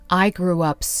I grew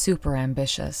up super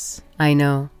ambitious. I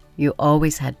know. You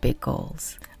always had big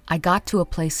goals. I got to a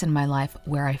place in my life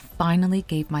where I finally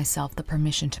gave myself the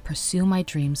permission to pursue my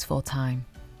dreams full time.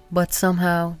 But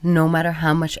somehow, no matter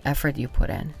how much effort you put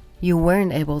in, you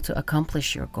weren't able to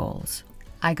accomplish your goals.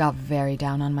 I got very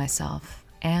down on myself,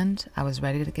 and I was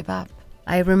ready to give up.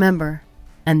 I remember.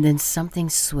 And then something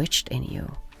switched in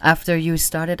you after you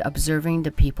started observing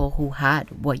the people who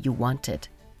had what you wanted.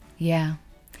 Yeah,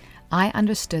 I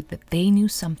understood that they knew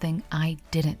something I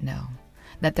didn't know,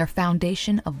 that their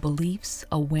foundation of beliefs,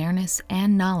 awareness,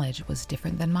 and knowledge was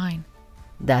different than mine.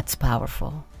 That's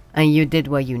powerful. And you did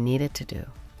what you needed to do.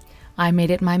 I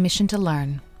made it my mission to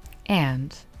learn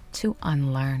and to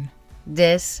unlearn.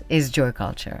 This is Joy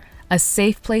Culture. A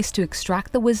safe place to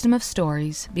extract the wisdom of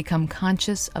stories, become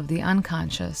conscious of the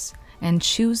unconscious, and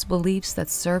choose beliefs that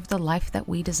serve the life that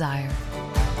we desire.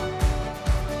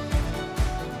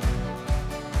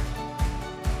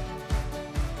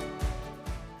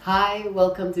 Hi,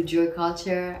 welcome to Joy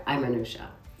Culture. I'm Anusha.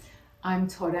 I'm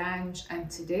Toranj, and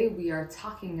today we are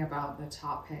talking about the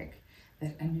topic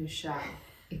that Anusha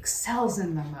excels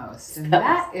in the most, and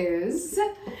that is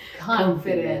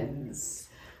confidence.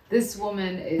 This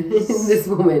woman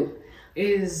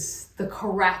is the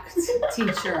correct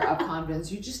teacher of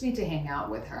confidence. You just need to hang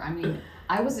out with her. I mean,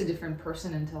 I was a different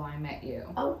person until I met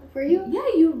you. Oh, were you? Yeah,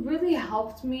 you really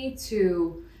helped me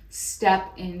to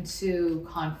step into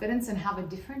confidence and have a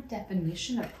different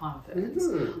definition of confidence.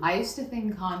 Mm-hmm. I used to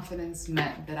think confidence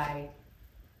meant that I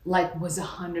was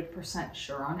 100%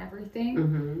 sure on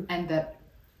everything, and that.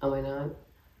 Oh, why not?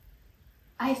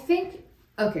 I think,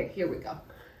 okay, here we go.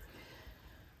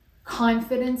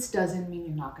 Confidence doesn't mean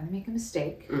you're not going to make a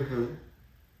mistake.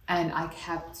 And I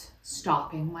kept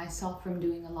stopping myself from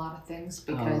doing a lot of things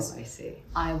because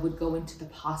I would go into the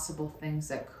possible things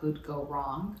that could go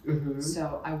wrong.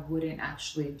 So I wouldn't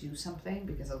actually do something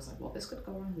because I was like, well, this could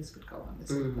go wrong, this could go wrong, this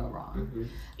could go wrong.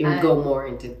 You would go more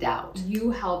into doubt.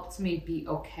 You helped me be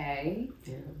okay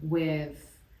with,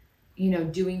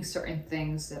 doing certain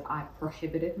things that I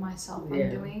prohibited myself from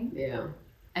doing. Yeah.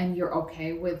 And you're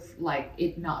okay with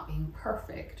it not being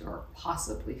perfect or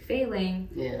possibly failing.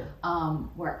 Yeah.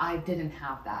 Where I didn't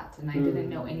have that, and I didn't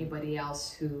know anybody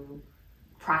else who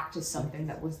practiced something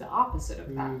that was the opposite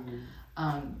of that.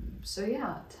 So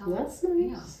yeah, That's nice.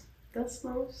 Yeah. That's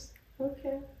nice.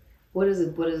 Okay. What is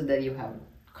it that you have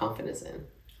confidence in?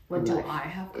 What do I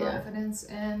have confidence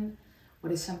in?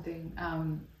 What is something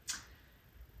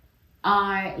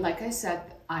like I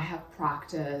said, I have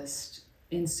practiced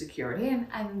insecurity,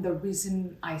 and the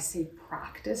reason I say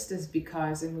practiced is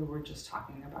because, and we were just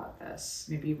talking about this,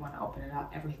 maybe you want to open it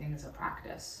up, everything is a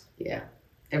practice. Yeah.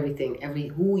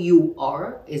 Who you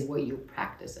are is what you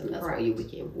practice, and that's why you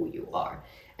became who you are.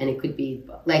 And it could be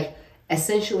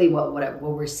essentially what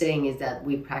we're saying is that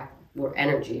we're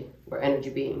energy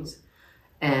beings,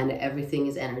 and everything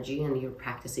is energy, and you're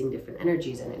practicing different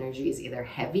energies, and energy is either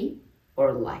heavy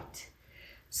or light.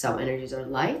 Some energies are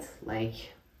light,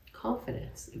 like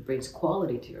confidence. It brings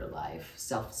quality to your life.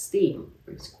 Self-esteem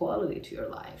brings quality to your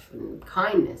life. And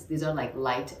kindness. These are like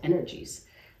light energies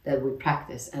that we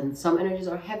practice. And some energies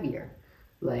are heavier,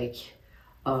 like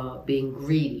being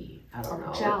greedy. I don't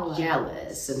know,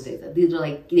 jealous and things. These are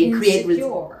like they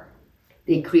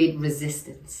create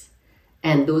resistance.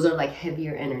 And those are like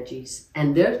heavier energies.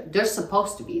 And they're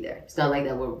supposed to be there. It's not like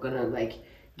that we're gonna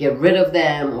get rid of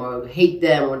them or hate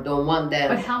them or don't want them.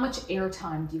 But how much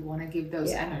airtime do you want to give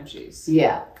those energies?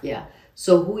 Yeah.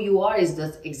 So who you are is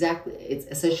it's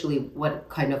essentially what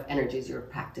kind of energies you're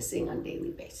practicing on a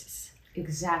daily basis.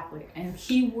 Exactly. And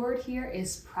key word here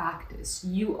is practice.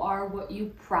 You are what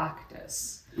you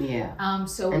practice. Yeah.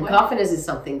 And confidence is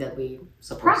something that we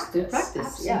supposed to practice.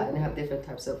 Absolutely. Yeah, and have different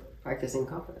types of practicing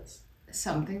confidence.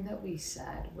 Something that we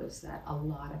said was that a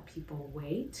lot of people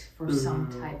wait for some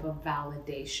type of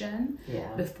validation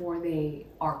before they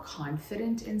are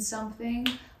confident in something.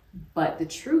 But the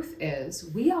truth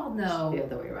is, we all know the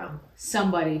other way around.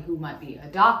 Somebody who might be a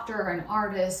doctor, an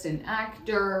artist, an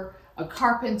actor, a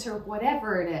carpenter,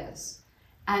 whatever it is,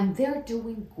 and they're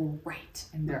doing great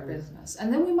in their business.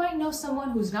 And then we might know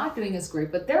someone who's not doing as great,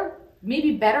 but they're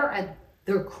maybe better at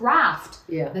their craft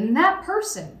than that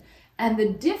person. And the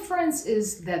difference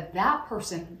is that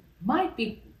person might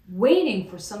be waiting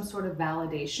for some sort of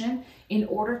validation in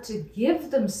order to give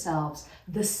themselves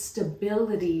the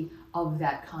stability of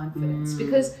that confidence.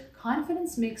 Because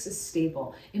confidence makes us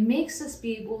stable. It makes us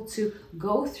be able to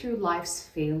go through life's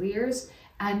failures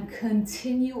and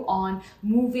continue on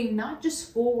moving not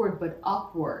just forward but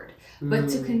upward, but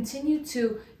to continue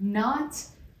to not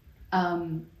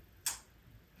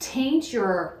taint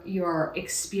your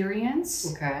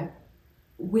experience Okay.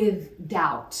 with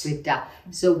doubt, With that.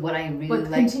 So what I really but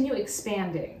like. continue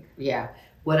expanding. Yeah.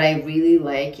 What I really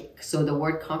like, so the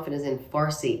word confidence in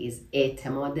Farsi is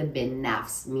etemad be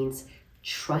nafs, means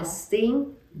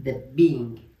trusting the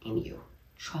being in you.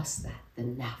 Trust that, the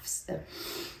nafs,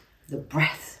 the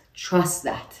breath, trust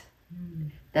that.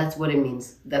 That's what it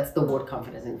means. That's the word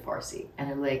confidence in Farsi. And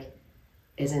I'm like,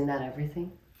 isn't that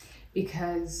everything?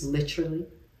 Because Literally.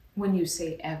 when you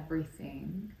say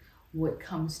everything, what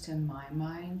comes to my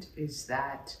mind is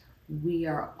that we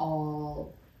are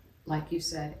all, like you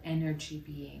said, energy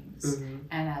beings.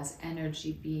 And as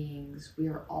energy beings, we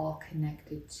are all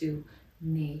connected to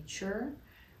nature,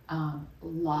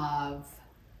 love,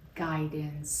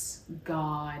 guidance,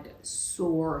 God,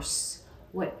 source,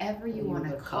 whatever you want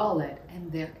to call it.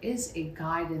 And there is a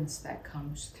guidance that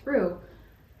comes through.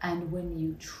 And when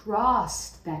you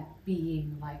trust that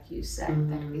being, like you said,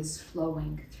 that is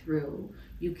flowing through,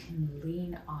 you can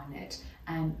lean on it.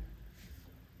 And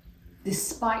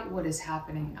despite what is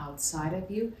happening outside of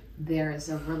you, there is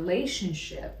a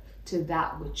relationship to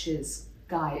that which is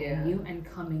guiding you and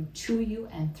coming to you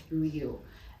and through you.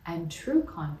 And true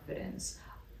confidence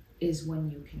is when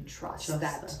you can trust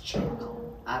that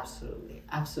channel. Absolutely.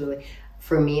 Absolutely.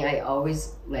 For me, I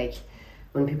always like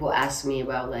when people ask me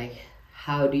about like,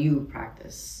 how do you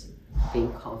practice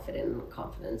being confident and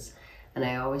confidence? And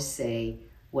I always say,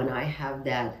 when I have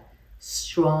that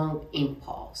strong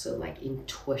impulse or like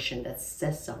intuition that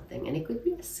says something, and it could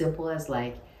be as simple as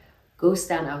like, go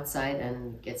stand outside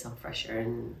and get some fresh air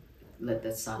and let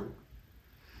the sun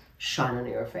shine on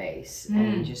your face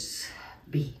and just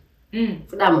be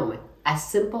for that moment.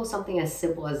 Something as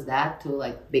simple as that to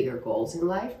like bigger goals in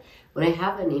life. When I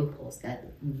have an impulse, that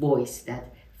voice,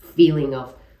 that feeling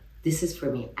of, this is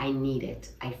for me, I need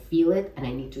it, I feel it, and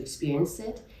I need to experience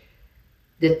it.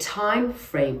 The time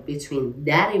frame between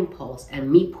that impulse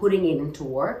and me putting it into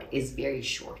work is very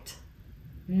short.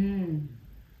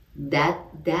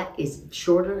 That is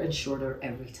shorter and shorter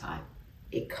every time.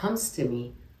 It comes to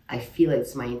me, I feel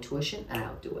it's my intuition, and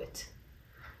I'll do it.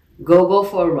 Go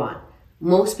for a run.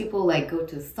 Most people like go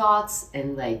to thoughts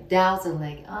and like doubts and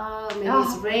like, maybe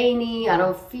it's rainy, I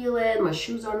don't feel it, my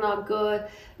shoes are not good,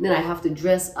 and then I have to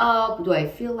dress up, do I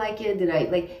feel like it,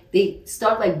 they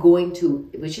start like going to,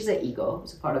 which is an ego,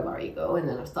 it's a part of our ego, and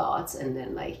then our thoughts, and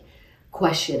then like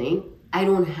questioning. I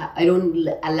don't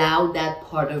allow that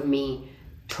part of me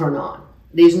turn on.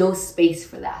 There's no space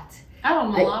for that. I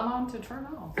don't allow mine to turn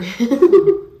off.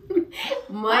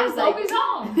 Mine's always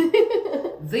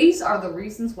on. These are the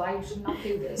reasons why you should not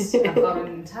do this. I've got an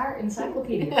entire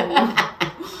encyclopedia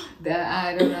for you.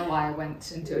 I don't know why I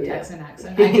went into a Texan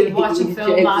accent. I did watch a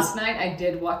film last night.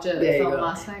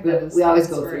 Last night. We always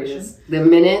go through this. The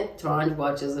minute Toranj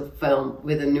watches a film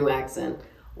with a new accent,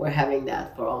 we're having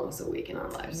that for almost a week in our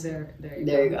lives. There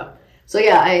you go. So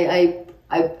yeah,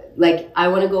 I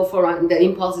want to go for a run. The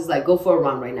impulse is like, go for a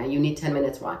run right now. You need 10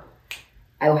 minutes run.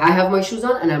 I have my shoes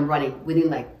on and I'm running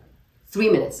within like 3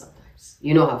 minutes sometimes.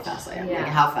 You know how fast I am, like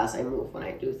how fast I move when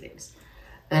I do things.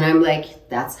 And I'm like,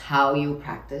 that's how you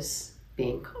practice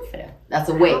being confident. That's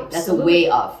a way. Absolutely. That's a way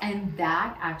of. And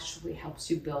that actually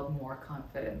helps you build more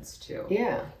confidence too.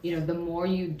 Yeah. You know, the more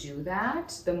you do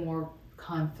that, the more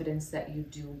confidence that you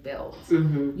do build.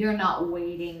 You're not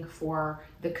waiting for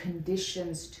the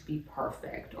conditions to be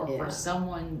perfect or for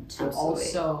someone to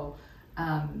also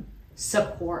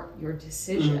support your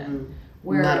decision.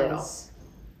 Whereas not at all.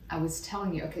 I was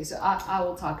telling you, okay, so I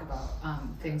will talk about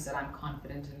things that I'm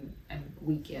confident and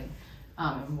weak in,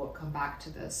 and we'll come back to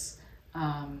this.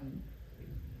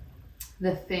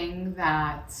 The thing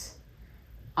that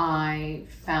I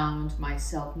found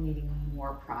myself needing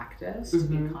more practice to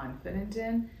be confident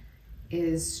in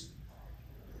is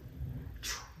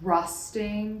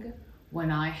trusting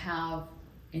when I have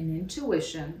an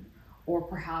intuition, or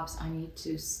perhaps I need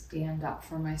to stand up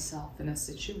for myself in a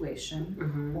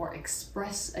situation, or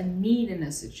express a need in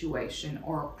a situation,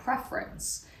 or a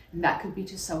preference. And that could be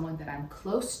to someone that I'm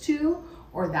close to,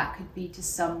 or that could be to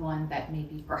someone that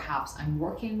maybe perhaps I'm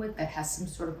working with that has some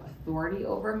sort of authority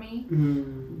over me.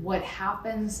 What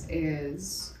happens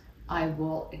is I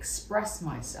will express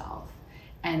myself.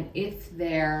 And if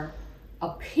their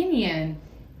opinion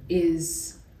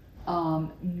is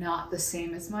not the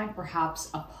same as mine, perhaps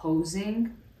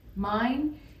opposing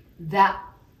mine, that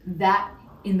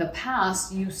in the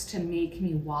past used to make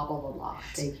me wobble a lot.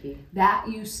 Thank you. That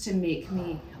used to make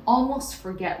me almost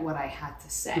forget what I had to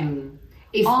say.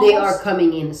 If they are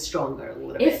coming in stronger a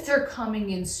little bit. If they're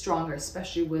coming in stronger,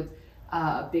 especially with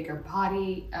a bigger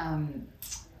body,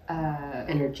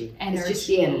 energy. It's just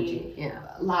the energy. Yeah.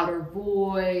 Louder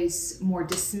voice, more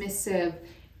dismissive.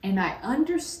 And I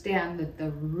understand that the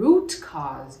root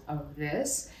cause of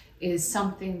this is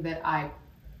something that I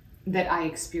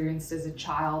experienced as a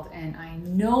child, and I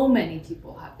know many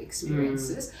people have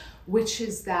experienced this, which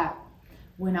is that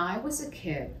when I was a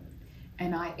kid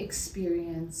and I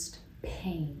experienced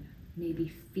pain, maybe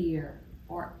fear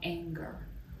or anger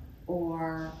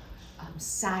or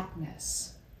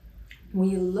sadness,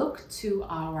 we look to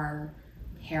our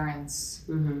parents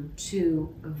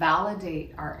to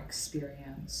validate our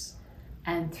experience.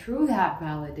 And through that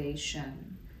validation,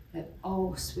 that,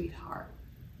 oh, sweetheart,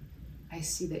 I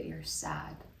see that you're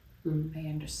sad. I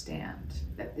understand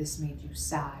that this made you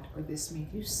sad, or this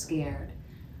made you scared,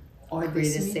 or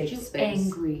this made you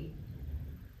angry.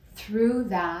 Through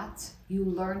that, you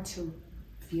learn to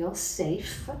feel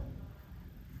safe,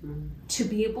 to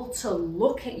be able to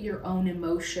look at your own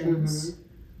emotions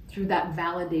through that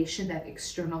validation, that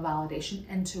external validation,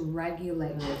 and to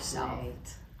regulate yourself.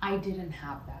 Right. I didn't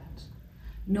have that.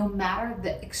 No matter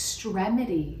the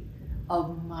extremity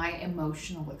of my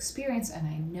emotional experience, and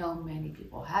I know many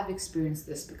people have experienced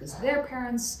this because their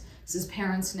parents'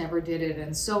 parents never did it,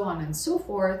 and so on and so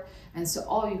forth, and so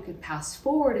all you could pass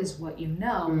forward is what you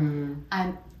know.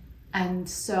 And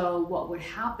so what would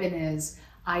happen is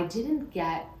I didn't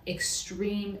get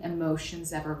extreme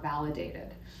emotions ever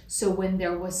validated. So when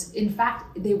there was, in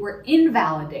fact, they were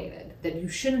invalidated, that you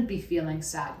shouldn't be feeling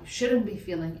sad, you shouldn't be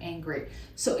feeling angry.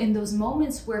 So in those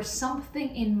moments where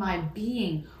something in my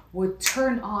being would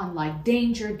turn on, like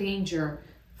danger, danger,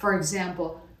 for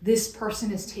example, this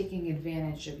person is taking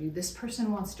advantage of you, this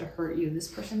person wants to hurt you, this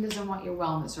person doesn't want your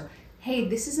wellness, or hey,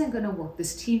 this isn't gonna work,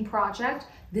 this team project,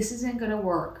 this isn't gonna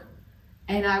work.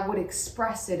 And I would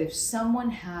express it. If someone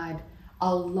had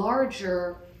a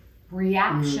larger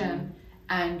reaction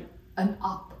and an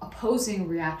opposing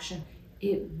reaction,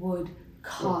 it would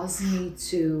cause me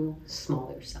to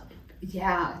smother yourself.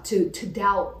 Yeah, to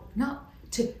doubt, not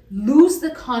to lose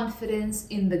the confidence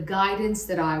in the guidance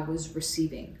that I was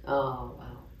receiving. Oh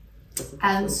wow!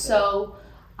 And so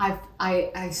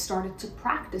I started to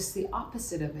practice the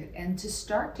opposite of it, and to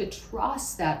start to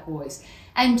trust that voice,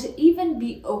 and to even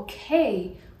be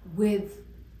okay with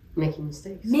making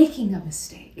mistakes. Making a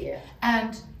mistake. Yeah.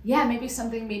 And yeah, maybe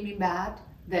something made me mad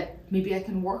that maybe I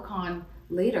can work on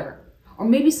later. Or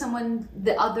maybe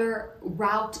the other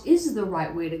route is the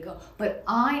right way to go. But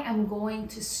I am going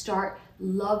to start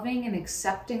loving and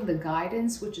accepting the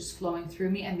guidance which is flowing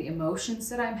through me and the emotions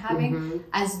that I'm having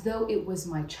as though it was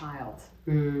my child.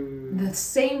 The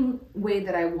same way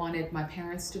that I wanted my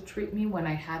parents to treat me when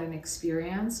I had an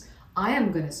experience, I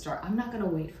am going to start. I'm not going to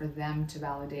wait for them to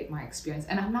validate my experience,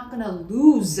 and I'm not going to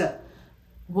lose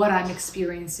what I'm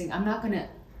experiencing. I'm not going to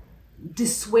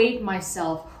dissuade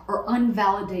myself or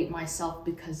unvalidate myself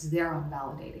because they're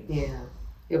unvalidating. Yeah.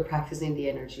 You're practicing the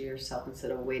energy yourself instead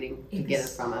of waiting to get it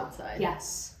from outside.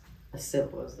 Yes. As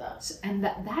simple as that. And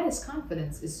that is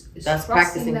confidence. Is that's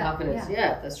practicing confidence.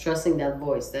 Yeah. That's trusting that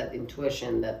voice, that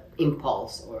intuition, that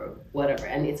impulse, or whatever.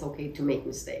 And it's okay to make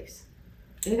mistakes.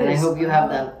 And I hope you have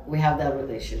that. We have that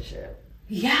relationship.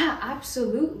 Yeah,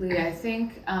 absolutely. I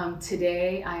think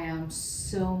today I am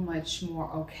so much more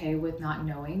okay with not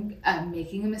knowing,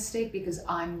 making a mistake, because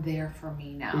I'm there for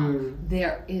me now.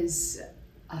 There is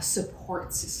a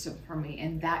support system for me,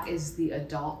 and that is the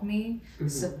adult me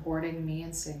supporting me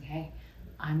and saying, hey,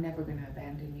 I'm never going to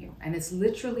abandon you. And it's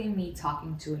literally me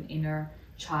talking to an inner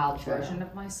child version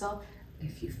of myself.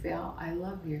 If you fail, I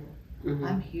love you.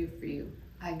 I'm here for you.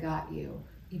 I got you.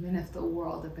 Even if the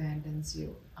world abandons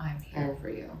you, I'm here for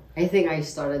you. I think I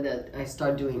started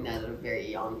doing that at a very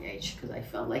young age, because I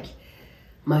felt like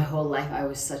my whole life I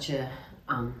was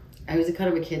I was the kind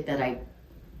of a kid that I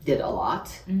did a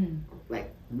lot,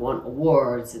 like won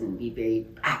awards and be very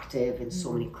active in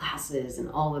so many classes and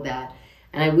all of that.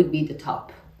 And I would be the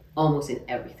top almost in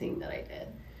everything that I did.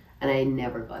 And I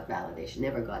never got validation,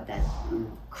 never got that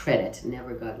credit,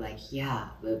 never got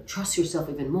trust yourself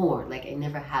even more. Like I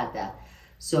never had that.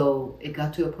 So it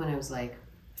got to a point I was like,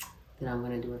 then I'm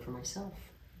going to do it for myself.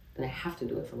 Then I have to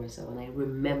do it for myself. And I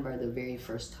remember the very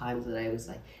first times that I was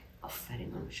like,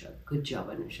 aferin Anusha, good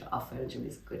job Anusha, aferin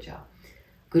Jamis, good job.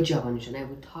 Good job Anusha. And I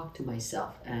would talk to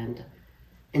myself. And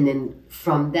then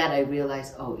from that I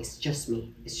realized, oh, it's just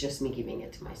me. It's just me giving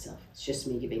it to myself. It's just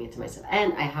me giving it to myself.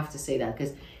 And I have to say that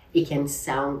because it can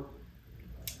sound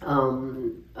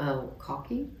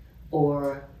cocky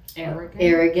or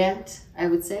arrogant, I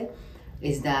would say.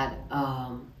 Is that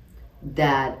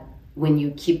that when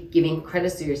you keep giving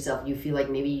credits to yourself, you feel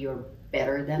like maybe you're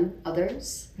better than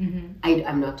others. Mm-hmm.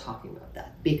 I'm not talking about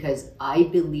that, because I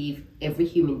believe every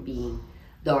human being,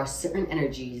 there are certain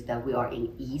energies that we are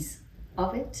in ease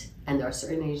of it, and there are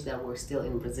certain energies that we're still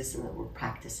in resistance, that we're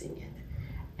practicing it.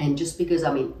 And just because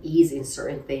I'm in ease in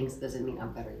certain things doesn't mean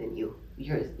I'm better than you.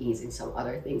 You're in ease in some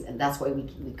other things. And that's why we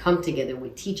come together, we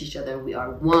teach each other, we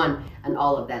are one, and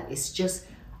all of that. It's just,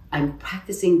 I'm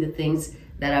practicing the things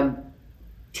that I'm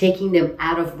taking them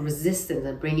out of resistance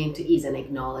and bringing to ease, and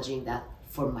acknowledging that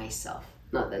for myself.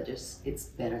 Not that just it's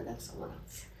better than someone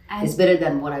else. And it's better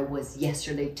than what I was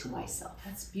yesterday to myself.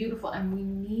 That's beautiful. And we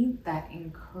need that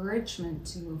encouragement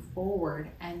to move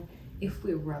forward. And if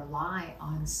we rely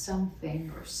on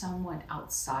something or someone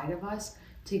outside of us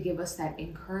to give us that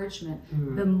encouragement,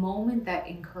 the moment that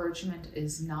encouragement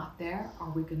is not there,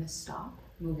 are we going to stop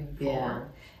moving forward?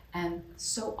 And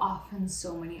so often,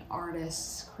 so many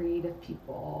artists, creative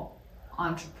people,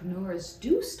 entrepreneurs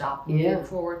do stop moving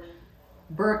forward.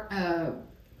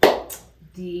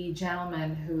 The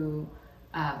gentleman who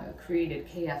created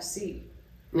KFC,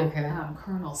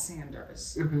 Colonel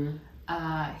Sanders,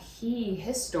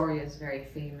 his story is very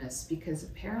famous because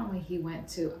apparently he went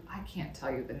to, I can't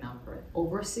tell you the number,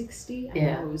 over 60. I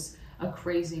know it was a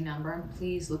crazy number, and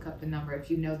please look up the number. If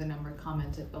you know the number,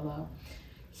 comment it below.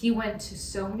 He went to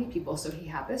so many people. So he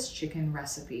had this chicken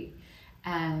recipe,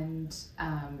 and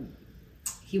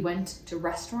he went to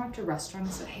restaurant and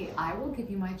said, hey, I will give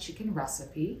you my chicken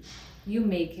recipe. You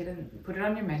make it and put it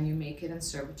on your menu, make it and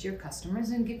serve it to your customers,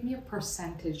 and give me a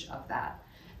percentage of that.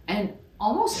 And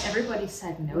almost everybody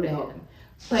said no to him.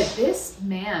 But this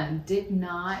man did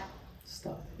not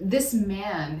stop. This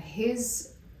man,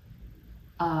 his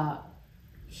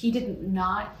dream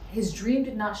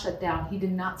did not shut down. He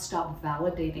did not stop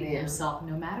validating himself,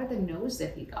 no matter the no's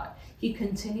that he got. He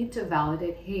continued to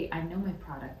validate, hey, I know my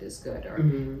product is good, or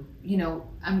you know,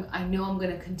 I know I'm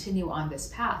going to continue on this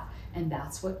path. And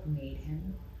that's what made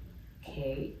him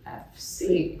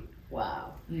KFC.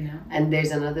 Wow. You know? And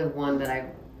there's another one that I've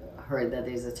heard, that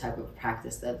there's a type of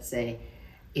practice that say,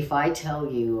 if I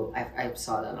tell you, I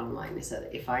saw that online, they said,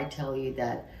 if I tell you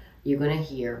that you're going to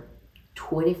hear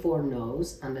 24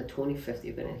 no's, and the 25th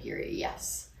you're going to hear a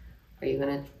yes. Are you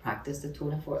going to practice the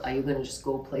 24? Are you going to just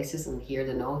go places and hear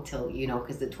the no till, you know,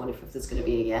 because the 25th is going to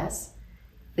be a yes?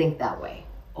 Think that way.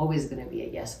 Always going to be a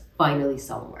yes, finally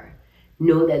somewhere.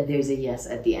 Know that there's a yes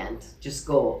at the end. Just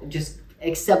go, just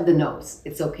accept the no's.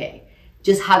 It's okay.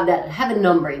 Just have a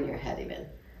number in your head even.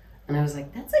 And I was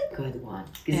like, that's a good one.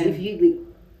 Because if you,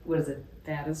 what is it?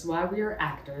 That is why we are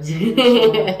actors.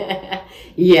 Yeah,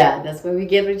 that's why we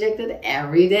get rejected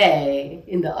every day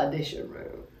in the audition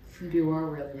room. You are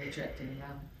really rejecting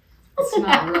them. It's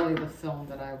not really the film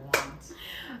that I want.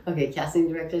 Okay, casting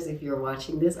directors, if you're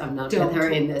watching this, I'm not with her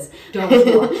in this. Don't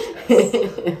watch this.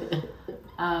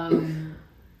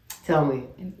 Tell me,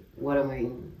 what am I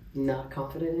not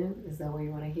confident in? Is that what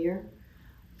you want to hear?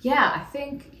 Yeah, I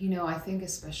think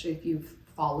especially if you've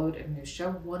followed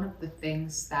Anusha, one of the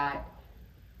things that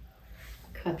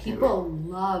people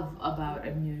love about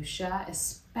Anusha,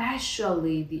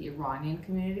 especially the Iranian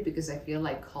community, because I feel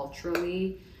like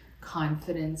culturally,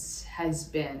 confidence has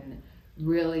been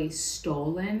really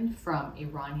stolen from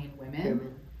Iranian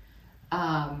women.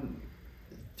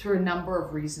 Through a number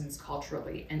of reasons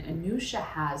culturally. And Anusha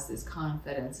has this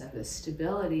confidence and this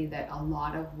stability that a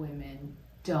lot of women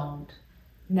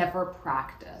never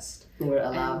practiced. They were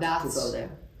allowed to go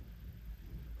there.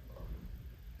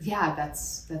 Yeah,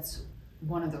 that's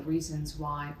one of the reasons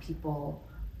why people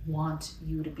want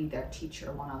you to be their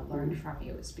teacher, want to learn from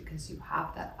you, is because you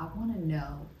have that. I want to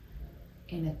know,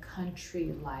 in a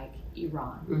country like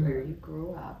Iran, where you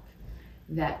grew up,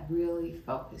 that really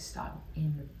focused on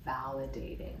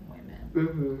invalidating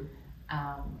women.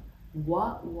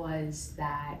 What was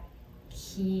that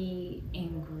key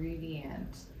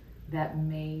ingredient that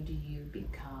made you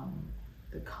become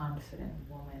the confident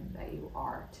woman that you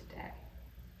are today?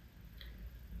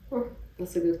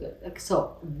 That's a good.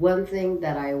 So one thing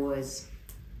that I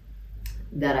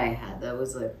had that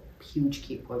was a huge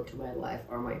key point to my life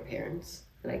are my parents,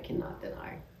 that I cannot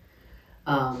deny.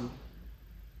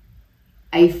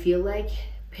 I feel like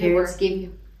parents give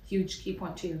you huge key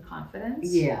point to your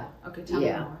confidence. Yeah. Okay, tell me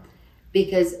more.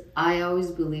 Because I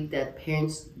always believe that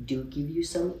parents do give you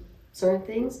some certain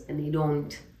things, and they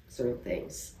don't certain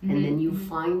things, and then you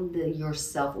find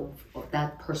yourself of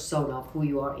that persona of who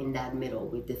you are in that middle,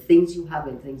 with the things you have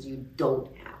and things you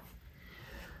don't have.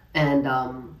 And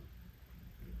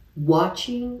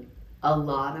watching a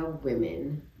lot of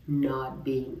women not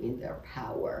being in their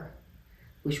power,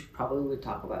 which probably we'll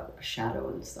talk about shadow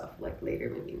and stuff like later,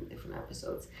 maybe in different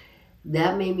episodes,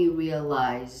 that made me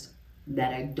realize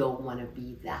that I don't want to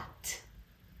be that.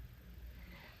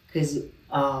 Because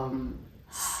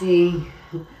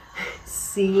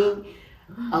seeing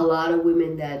a lot of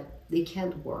women that they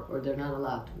can't work, or they're not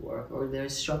allowed to work, or they're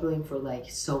struggling for like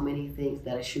so many things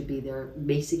that it should be their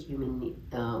basic human need,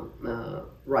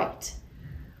 right.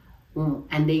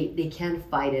 And they can't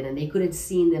fight it, and they couldn't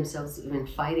see themselves even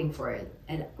fighting for it.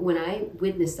 And when I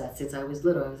witnessed that since I was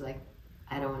little, I was like,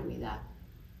 I don't want to be that.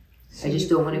 So I just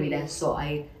don't want to be that. So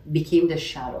I became the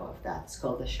shadow of that. It's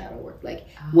called the shadow work. Like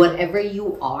whatever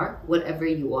you are,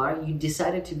 you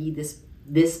decided to be this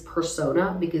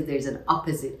persona because there's an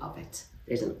opposite of it.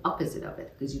 There's an opposite of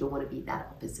it because you don't want to be that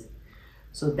opposite.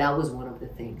 So that was one of the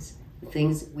things. The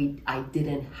things I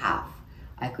didn't have.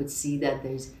 I could see that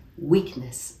there's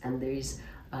weakness and there's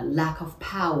a lack of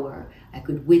power. I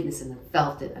could witness and I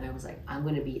felt it, and I was like, I'm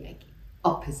going to be like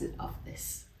opposite of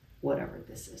this, whatever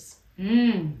this is.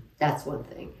 That's one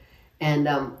thing. And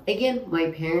again, my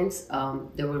parents,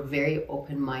 they were very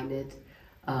open-minded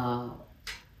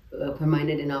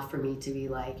enough for me to be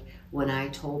like, when I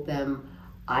told them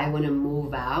I want to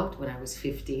move out when I was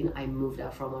 15, I moved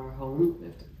out from our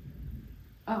home.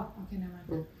 Oh, okay, never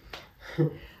mind.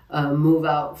 Move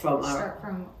out from Start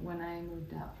from when I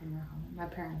moved out from our home. My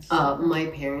parents.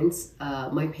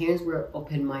 My parents were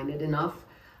open-minded enough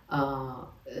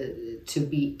to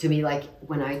be like,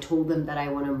 when I told them that I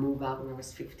want to move out when I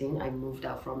was 15, I moved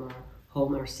out from our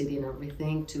home, our city and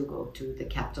everything, to go to the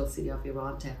capital city of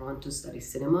Iran, Tehran, to study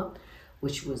cinema,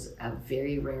 which was a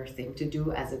very rare thing to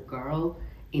do as a girl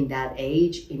in that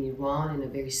age in Iran, in a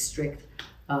very strict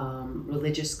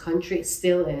religious country. It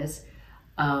still is.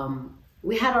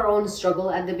 We had our own struggle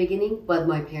at the beginning, but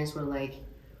my parents were like,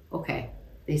 okay,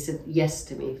 they said yes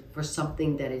to me for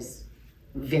something that is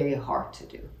very hard to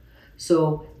do.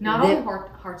 So not only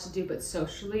hard to do, but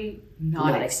socially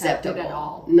not accepted at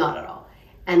all. Not at all.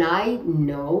 And I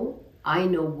know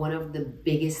one of the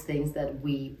biggest things that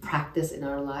we practice in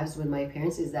our lives with my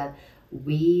parents is that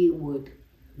we would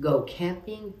go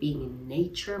camping, being in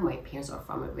nature. My parents are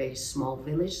from a very small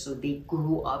village, so they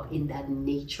grew up in that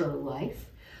nature life.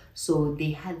 So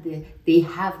they have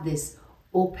this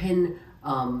open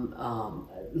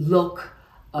look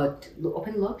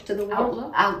to the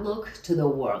world, outlook to the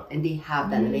world, and they have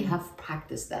that, and they have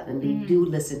practiced that, and they do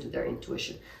listen to their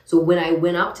intuition. So when I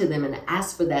went up to them and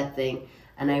asked for that thing,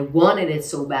 and I wanted it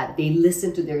so bad, they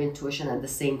listened to their intuition at the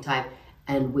same time,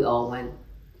 and we all went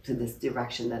to this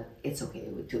direction that it's okay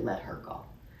to let her go,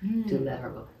 to let her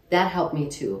go. That helped me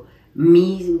too.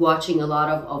 Me watching a lot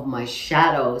of my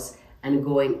shadows and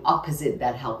going opposite,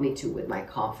 that helped me too with my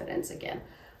confidence again.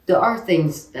 There are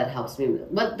things that helps me,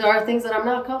 but there are things that I'm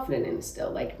not confident in still.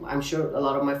 Like, I'm sure a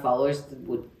lot of my followers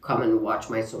would come and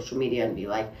watch my social media and be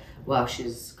like, wow,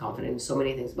 she's confident in so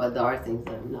many things, but there are things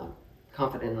that I'm not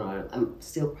confident in. I'm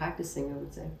still practicing, I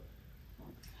would say.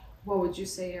 What would you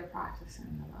say you're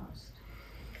practicing the most?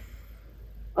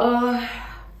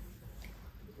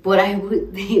 What I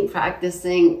would be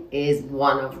practicing is,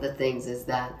 one of the things is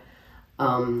that,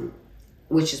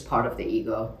 which is part of the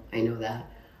ego, I know that,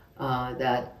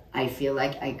 that I feel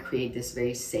like I create this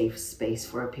very safe space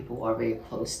for people who are very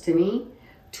close to me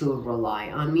to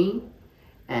rely on me.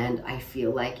 And I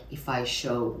feel like if I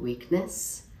show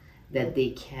weakness, that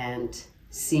they can't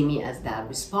see me as that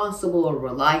responsible or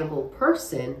reliable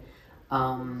person,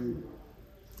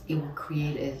 it will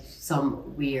create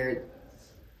some weird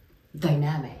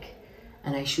dynamic,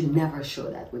 and I should never show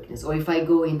that weakness. Or if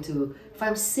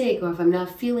I'm sick, or if I'm not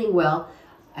feeling well,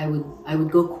 I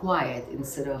would go quiet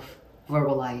instead of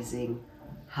verbalizing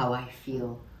how I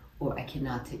feel, or I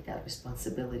cannot take that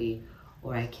responsibility,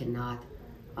 or I cannot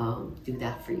do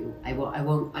that for you. I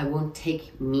won't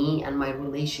take me and my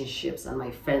relationships and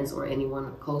my friends or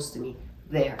anyone close to me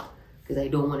there, because I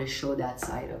don't want to show that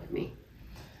side of me.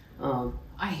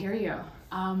 I hear you.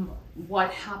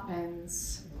 What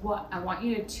happens? I want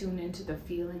you to tune into the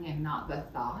feeling and not the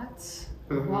thoughts.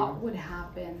 What would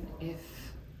happen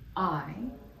if I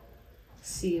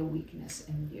see a weakness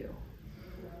in you?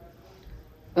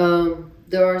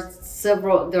 There are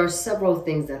several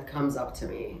things that comes up for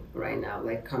me right now.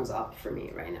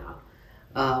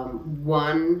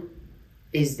 One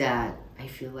is that I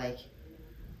feel like,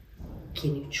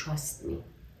 can you trust me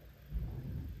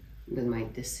with my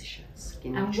decisions?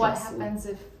 Can you and trust what happens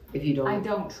me if you don't? I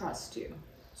don't trust you?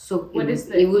 So your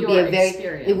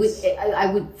experience? I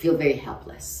would feel very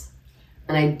helpless,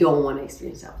 and I don't want to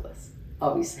experience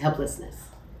helplessness.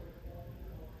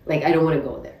 Like, I don't want to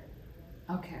go there.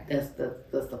 Okay. That's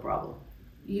the problem.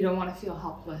 You don't want to feel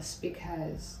helpless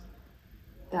because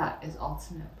that is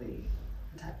ultimately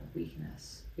a type of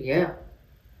weakness. Yeah.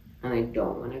 and I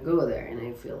don't want to go there, and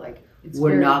I feel like It's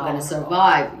we're very not going to vulnerable.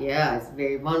 survive. Yeah, it's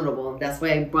very vulnerable. And that's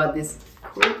why I brought this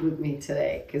quote with me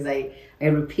today, because I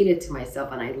repeat it to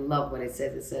myself, and I love what it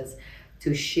says. It says,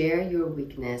 to share your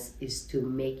weakness is to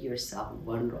make yourself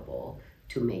vulnerable.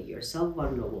 To make yourself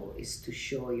vulnerable is to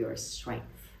show your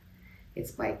strength.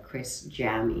 It's by Chris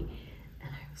Jammy.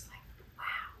 And I was like,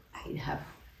 wow, I have,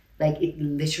 like, it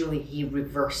literally, he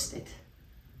reversed it,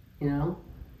 you know?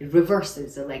 It reversed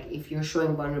it. So like, if you're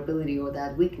showing vulnerability or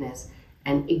that weakness,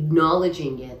 and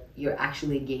acknowledging it, you're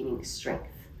actually gaining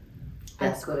strength.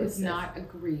 That's what it says. I could not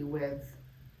agree with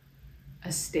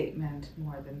a statement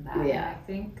more than that. Yeah. And I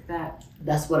think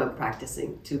that's what I'm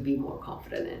practicing to be more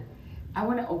confident in. I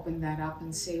want to open that up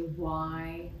and say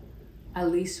why,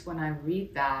 at least when I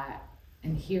read that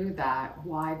and hear that,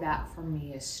 why that for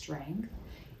me is strength,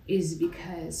 is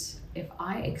because if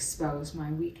I expose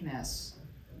my weakness,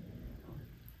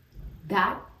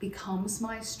 that becomes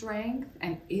my strength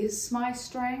and is my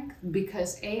strength,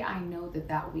 because I know that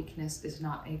that weakness is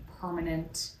not a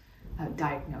permanent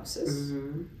diagnosis.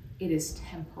 Mm-hmm. It is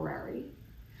temporary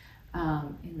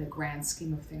in the grand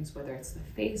scheme of things, whether it's the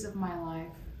phase of my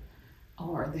life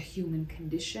or the human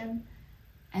condition,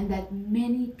 and that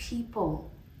many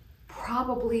people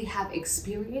probably have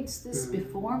experienced this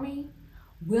before me,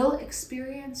 will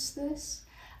experience this.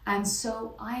 And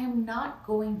so I am not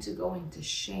going to go into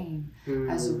shame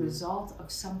as a result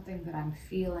of something that I'm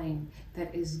feeling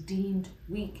that is deemed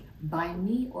weak by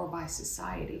me or by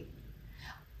society.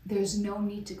 There's no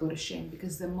need to go to shame,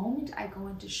 because the moment I go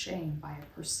into shame by a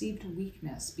perceived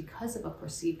weakness, because of a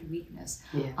perceived weakness,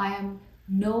 I am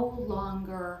no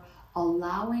longer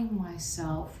allowing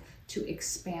myself to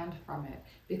expand from it,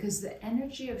 because the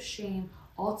energy of shame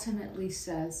ultimately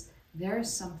says,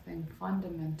 there's something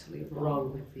fundamentally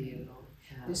wrong with me.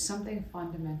 Yeah. There's something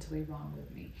fundamentally wrong with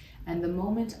me. And the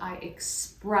moment I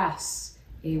express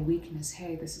a weakness,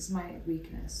 hey, this is my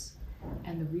weakness,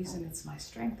 and the reason it's my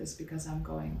strength is because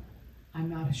I'm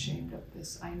not ashamed of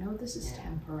this. I know this is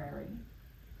temporary,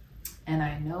 and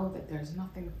I know that there's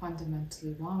nothing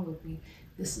fundamentally wrong with me.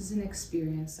 This is an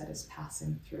experience that is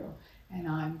passing through, and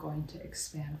I'm going to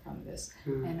expand from this.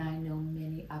 And I know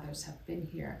many others have been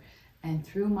here. And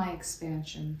through my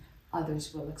expansion,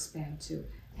 others will expand too.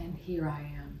 And here I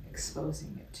am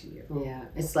exposing it to you. Yeah,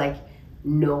 it's like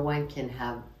no one can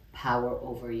have power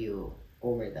over you,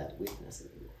 over that weakness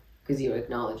anymore, because you're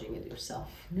acknowledging it yourself.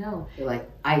 No. You're like,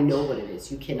 I know what it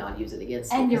is. You cannot use it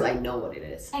against me because I know what it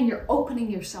is. And you're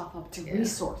opening yourself up to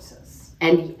resources.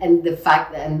 And the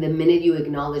fact that, and the minute you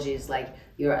acknowledge it, it's like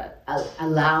you're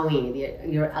allowing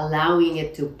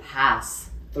it to pass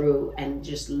through and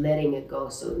just letting it go,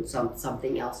 so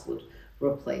something else would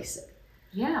replace it.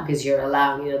 Yeah. Because you're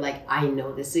allowing, you're like, I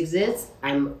know this exists.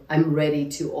 I'm ready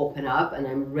to open up, and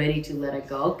I'm ready to let it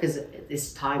go because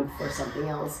it's time for something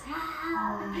else.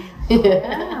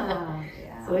 Yeah.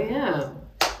 So yeah.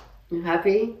 You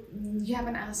happy? You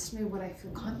haven't asked me what I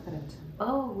feel confident in.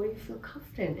 Oh, what do you feel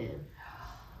confident in?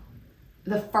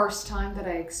 The first time that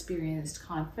I experienced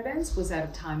confidence was at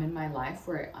a time in my life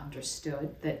where I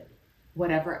understood that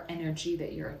whatever energy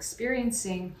that you're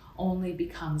experiencing only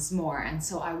becomes more. And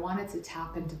so I wanted to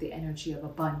tap into the energy of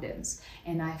abundance.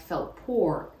 And I felt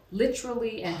poor,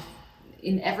 literally, and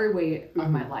in every way of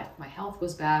my life. My health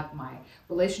was bad. My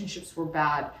relationships were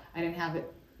bad. I didn't have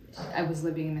it. I was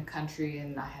living in the country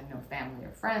and I had no family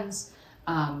or friends.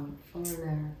 My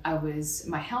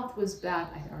health was bad.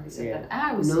 I already said that.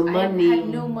 And I had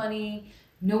no money,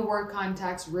 no work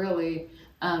contacts really.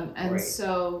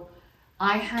 So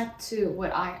I had to,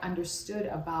 what I understood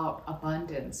about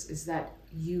abundance is that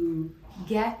you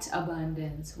get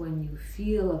abundance when you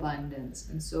feel abundance.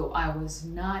 And so I was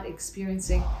not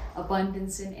experiencing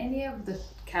abundance in any of the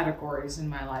categories in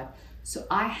my life. So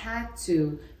I had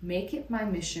to make it my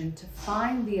mission to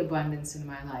find the abundance in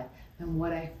my life. And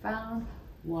what I found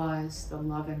was the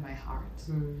love in my heart.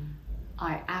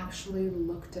 I actually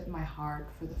looked at my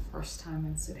heart for the first time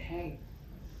and said, hey,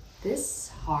 this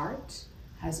heart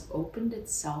has opened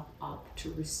itself up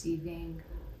to receiving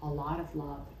a lot of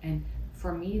love. And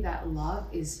for me, that love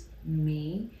is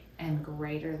me and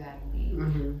greater than me.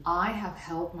 I have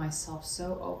held myself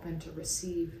so open to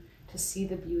receive, to see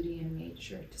the beauty in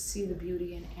nature, to see the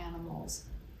beauty in animals,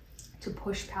 to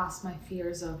push past my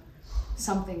fears of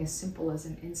something as simple as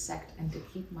an insect, and to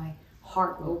keep my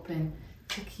heart open,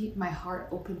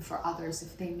 for others.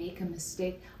 If they make a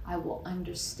mistake, I will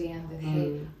understand that,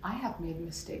 hey, I have made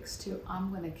mistakes too.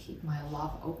 I'm going to keep my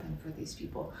love open for these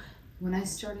people. When I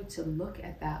started to look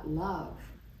at that love,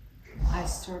 I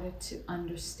started to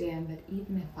understand that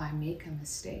even if I make a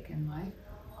mistake in life,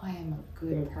 I am a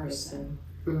good person.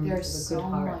 There's With a good so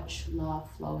heart. much love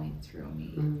flowing through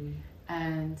me. Mm.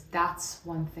 And that's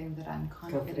one thing that I'm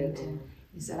confident in, in.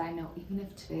 is that I know even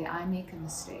if today I make a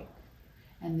mistake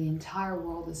and the entire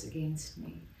world is against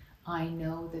me, I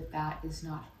know that that is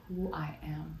not who I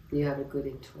am. You have a good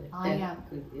intuition. I am.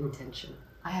 Good intention.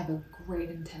 I have a great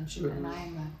intention and I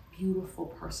am a beautiful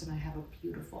person. I have a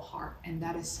beautiful heart. And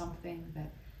that is something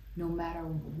that no matter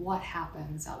what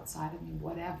happens outside of me,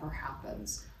 whatever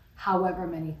happens, however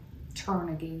many turn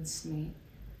against me,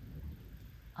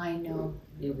 I know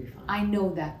You'll be fine. I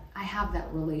know that I have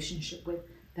that relationship with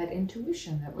that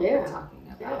intuition that we were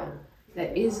talking about.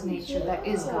 That is nature, that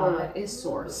is God, that is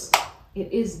source.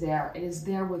 It is there. It is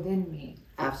there within me.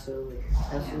 Absolutely.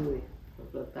 Absolutely.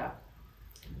 I love that.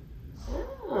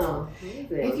 Oh, amazing.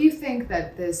 If you think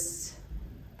that this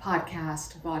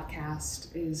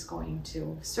vodcast is going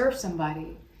to serve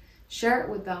somebody, share it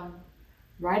with them.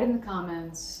 Write in the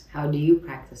comments. How do you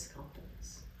practice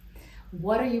confidence?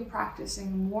 What are you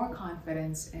practicing more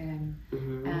confidence in?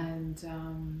 Mm-hmm.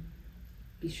 And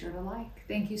be sure to like.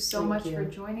 Thank you so Thank much you. for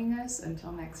joining us.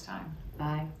 Until next time.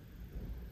 Bye.